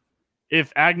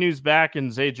if Agnew's back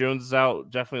and Zay Jones is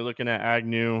out, definitely looking at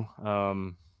Agnew.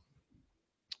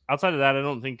 outside of that, I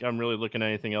don't think I'm really looking at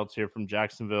anything else here from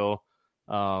Jacksonville.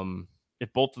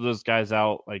 If both of those guys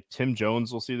out, like Tim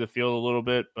Jones will see the field a little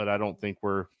bit, but I don't think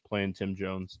we're playing Tim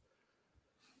Jones.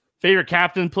 Favorite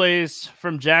captain plays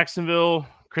from Jacksonville,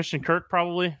 Christian Kirk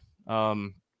probably.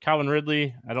 Calvin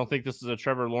Ridley, I don't think this is a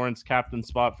Trevor Lawrence captain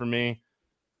spot for me.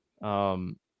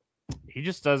 He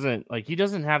just doesn't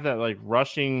have that like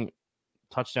rushing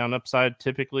touchdown upside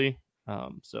typically.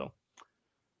 So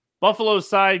Buffalo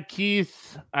side,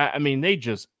 Keith, I mean, they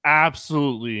just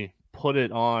absolutely put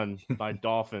it on by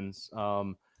Dolphins.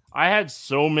 I had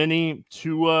so many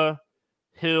Tua,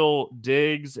 Hill,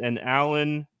 Diggs, and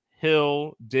Allen,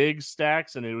 Hill, Diggs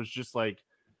stacks, and it was just like,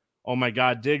 oh my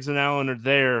God, Diggs and Allen are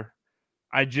there.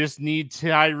 I just need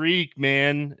Tyreek,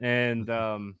 man. And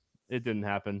it didn't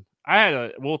happen.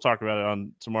 We'll talk about it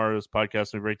on tomorrow's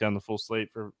podcast. We break down the full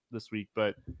slate for this week,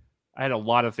 but I had a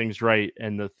lot of things right.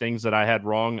 And the things that I had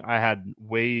wrong, I had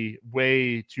way,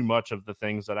 way too much of the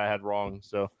things that I had wrong.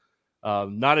 So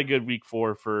not a good week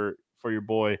for your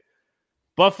boy.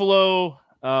 Buffalo,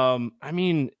 I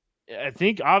mean, I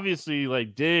think obviously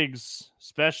like Diggs,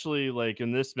 especially like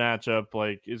in this matchup,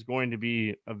 like is going to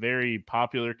be a very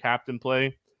popular captain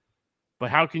play.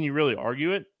 But how can you really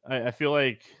argue it? I feel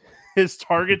like his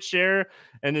target share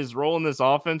and his role in this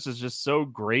offense is just so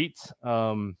great.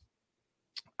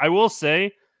 I will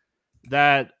say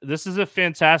that this is a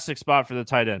fantastic spot for the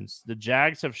tight ends. The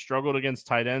Jags have struggled against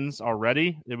tight ends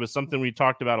already. It was something we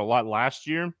talked about a lot last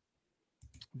year.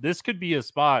 This could be a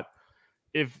spot.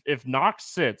 If Knox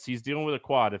sits, he's dealing with a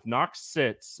quad. If Knox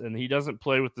sits and he doesn't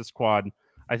play with this quad,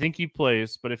 I think he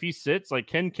plays. But if he sits, like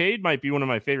Kincaid might be one of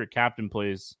my favorite captain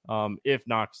plays. If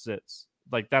Knox sits,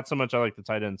 like that's how much I like the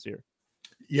tight ends here.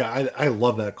 Yeah, I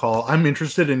love that call. I'm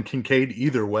interested in Kincaid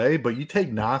either way, but you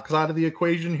take Knox out of the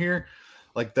equation here,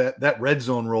 like that red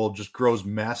zone role just grows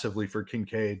massively for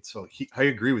Kincaid. So I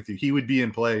agree with you. He would be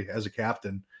in play as a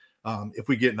captain if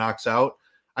we get Knox out.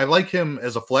 I like him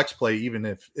as a flex play, even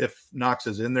if Knox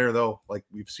is in there, though. Like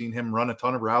we've seen him run a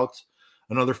ton of routes,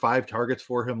 another 5 targets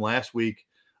for him last week.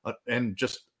 And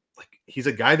just like he's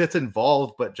a guy that's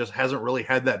involved, but just hasn't really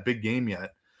had that big game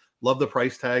yet. Love the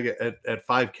price tag at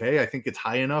 5K. I think it's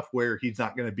high enough where he's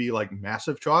not going to be like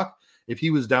massive chalk. If he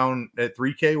was down at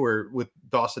 3K where with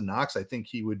Dawson Knox, I think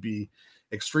he would be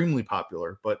extremely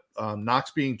popular. But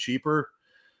Knox being cheaper,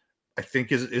 I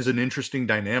think is an interesting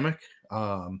dynamic.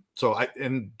 So I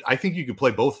think you could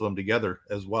play both of them together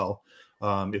as well.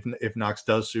 If Knox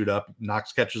does suit up,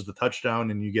 Knox catches the touchdown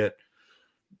and you get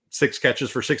 6 catches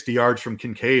for 60 yards from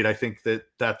Kincaid. I think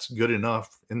that's good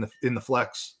enough in the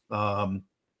flex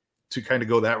to kind of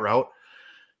go that route.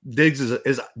 Diggs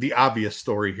is the obvious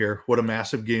story here. What a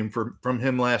massive game from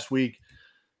him last week.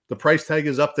 The price tag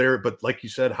is up there, but like you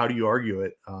said, how do you argue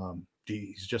it?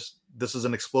 This is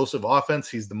an explosive offense.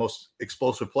 He's the most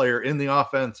explosive player in the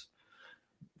offense.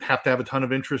 Have to have a ton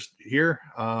of interest here.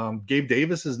 Gabe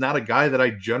Davis is not a guy that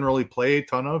I generally play a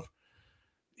ton of.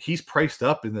 He's priced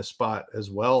up in this spot as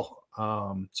well.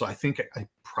 So I think I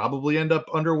probably end up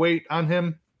underweight on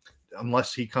him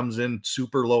unless he comes in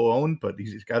super low owned, but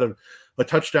he's got a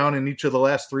touchdown in each of the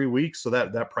last 3 weeks. So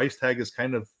that price tag is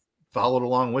kind of followed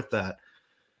along with that.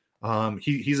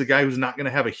 He's a guy who's not going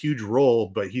to have a huge role,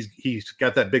 but he's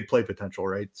got that big play potential,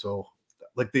 right? So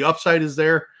like the upside is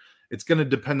there. It's going to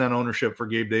depend on ownership for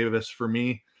Gabe Davis. For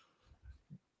me,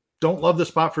 don't love the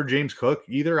spot for James Cook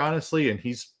either, honestly, and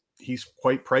he's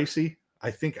quite pricey.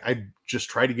 I think I just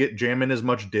try to jam in as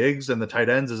much Diggs and the tight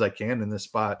ends as I can in this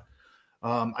spot.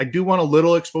 I do want a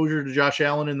little exposure to Josh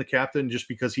Allen in the captain just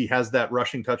because he has that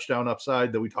rushing touchdown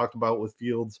upside that we talked about with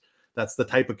Fields. That's the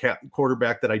type of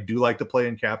quarterback that I do like to play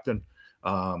in captain.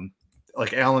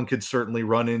 Like Allen could certainly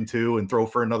run into and throw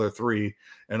for another 3,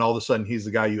 and all of a sudden he's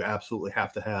the guy you absolutely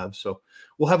have to have. So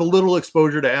we'll have a little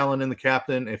exposure to Allen in the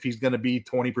captain. If he's going to be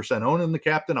 20% owned in the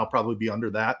captain, I'll probably be under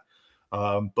that.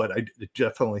 But I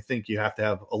definitely think you have to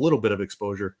have a little bit of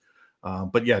exposure.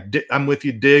 But yeah, I'm with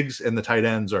you. Diggs and the tight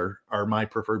ends are my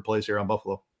preferred plays here on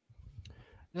Buffalo.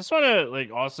 I just want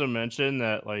to also mention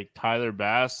that Tyler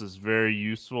Bass is very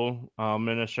useful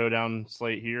in a showdown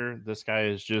slate here. This guy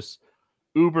is just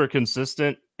uber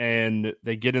consistent and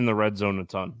they get in the red zone a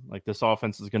ton. This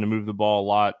offense is going to move the ball a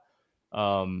lot.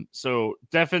 So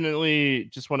definitely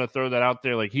just want to throw that out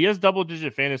there. He has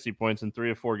double-digit fantasy points in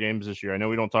 3 or 4 games this year. I know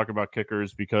we don't talk about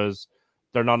kickers because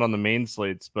they're not on the main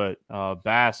slates, but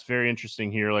Bass, very interesting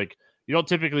here. You don't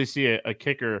typically see a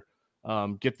kicker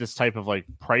get this type of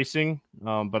pricing,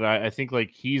 but I think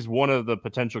he's one of the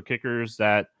potential kickers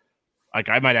that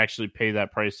I might actually pay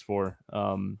that price for.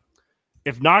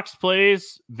 If Knox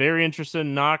plays, very interested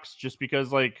in Knox just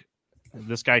because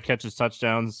This guy catches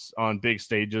touchdowns on big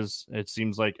stages. It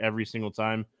seems like every single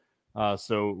time.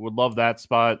 So would love that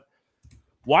spot.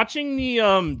 Watching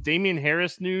the Damian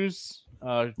Harris news,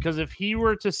 because if he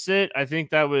were to sit, I think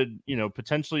that would,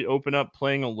 potentially open up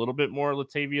playing a little bit more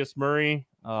Latavius Murray.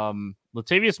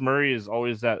 Latavius Murray is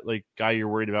always that like guy you're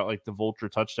worried about, like the vulture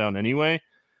touchdown anyway.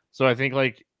 So I think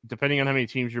like depending on how many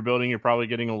teams you're building, you're probably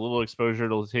getting a little exposure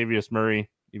to Latavius Murray,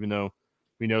 even though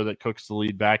we know that Cook's the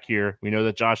lead back here. We know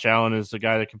that Josh Allen is the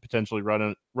guy that can potentially run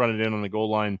it in on the goal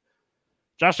line.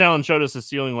 Josh Allen showed us a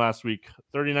ceiling last week,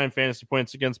 39 fantasy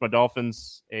points against my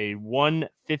Dolphins, a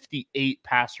 158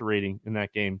 passer rating in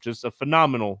that game. Just a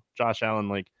phenomenal Josh Allen,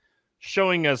 like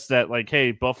showing us that like,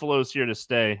 hey, Buffalo's here to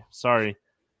stay. Sorry.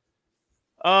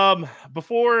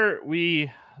 Before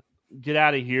we get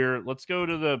out of here, let's go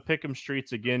to the Pick'em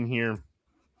streets again here.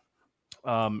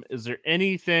 Is there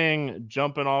anything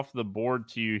jumping off the board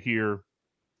to you here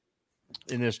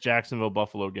in this Jacksonville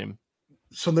Buffalo game?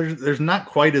 So there's not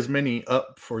quite as many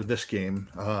up for this game,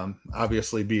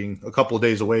 obviously being a couple of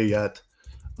days away yet.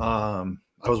 I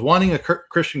was wanting a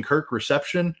Christian Kirk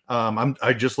reception.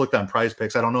 I just looked on Prize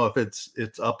Picks. I don't know if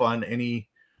it's up on any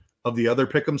of the other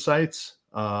pick'em sites.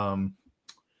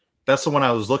 That's the one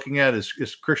I was looking at is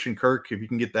Christian Kirk. If you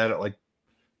can get that at like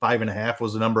 5.5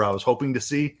 was the number I was hoping to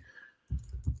see.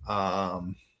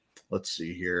 Let's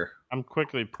see here. I'm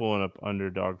quickly pulling up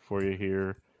Underdog for you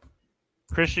here.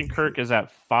 Christian Kirk is at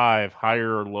 5,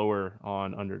 higher or lower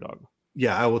on Underdog.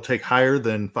 Yeah, I will take higher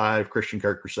than 5 Christian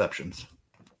Kirk receptions.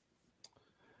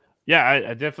 Yeah,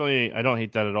 I definitely don't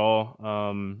hate that at all.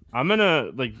 I'm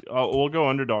gonna we'll go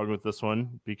Underdog with this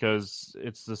one because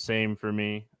it's the same for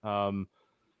me.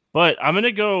 But I'm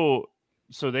gonna go.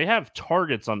 So they have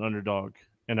targets on Underdog,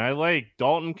 and I like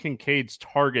Dalton Kincaid's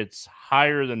targets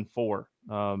higher than 4.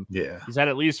 He's had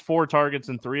at least 4 targets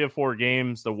in 3 of 4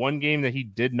 games. The one game that he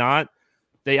did not,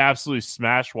 they absolutely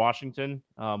smashed Washington.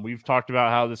 We've talked about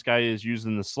how this guy is used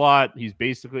in the slot. He's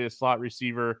basically a slot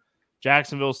receiver.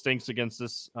 Jacksonville stinks against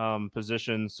this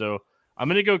position. So I'm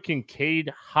going to go Kincaid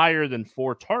higher than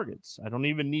 4 targets. I don't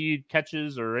even need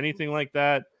catches or anything like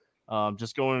that.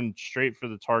 Just going straight for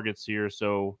the targets here.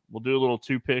 So we'll do a little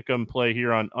 2-pick-em play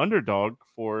here on Underdog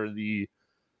for the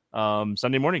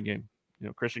Sunday morning game.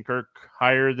 Christian Kirk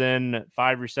higher than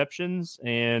 5 receptions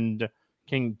and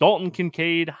Dalton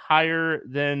Kincaid higher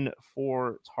than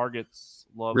 4 targets.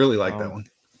 Really like that one.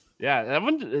 Yeah, that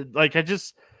one.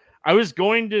 I was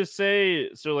going to say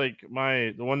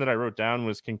the one that I wrote down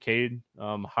was Kincaid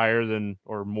higher than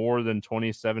or more than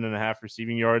 27.5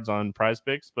 receiving yards on Prize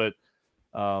Picks, but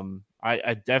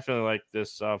I definitely like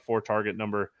this 4 target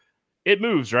number. It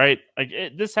moves, right?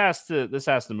 This has to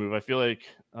move. I feel like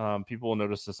people will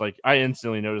notice this. Like I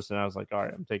instantly noticed, and I was like, all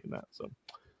right, I'm taking that. So,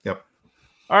 yep.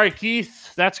 All right,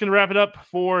 Keith, that's going to wrap it up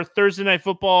for Thursday Night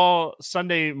Football,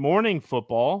 Sunday Morning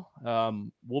Football.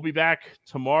 We'll be back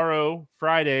tomorrow,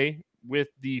 Friday, with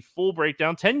the full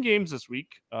breakdown. 10 games this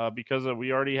week because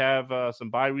we already have some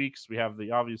bye weeks. We have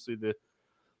obviously the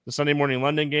Sunday morning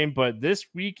London game, but this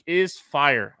week is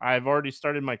fire. I've already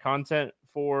started my content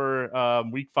for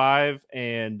week 5,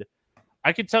 and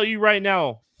I can tell you right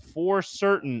now, for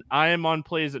certain, I am on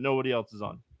plays that nobody else is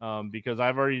on. Because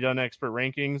I've already done expert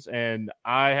rankings and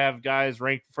I have guys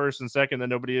ranked first and second that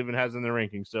nobody even has in their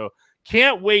rankings. So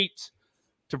can't wait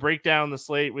to break down the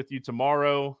slate with you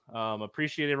tomorrow.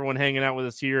 Appreciate everyone hanging out with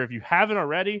us here. If you haven't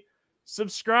already,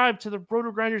 subscribe to the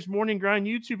Roto Grinders Morning Grind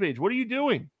YouTube page. What are you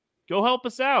doing? Go help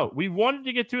us out. We wanted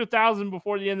to get to 1,000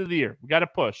 before the end of the year. We got to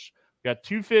push. We got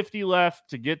 250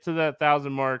 left to get to that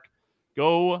 1,000 mark.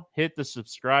 Go hit the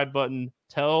subscribe button.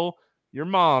 Tell your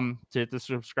mom to hit the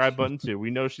subscribe button too.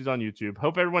 We know she's on YouTube.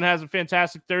 Hope everyone has a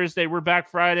fantastic Thursday. We're back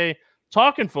Friday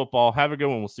talking football. Have a good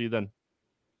one. We'll see you then.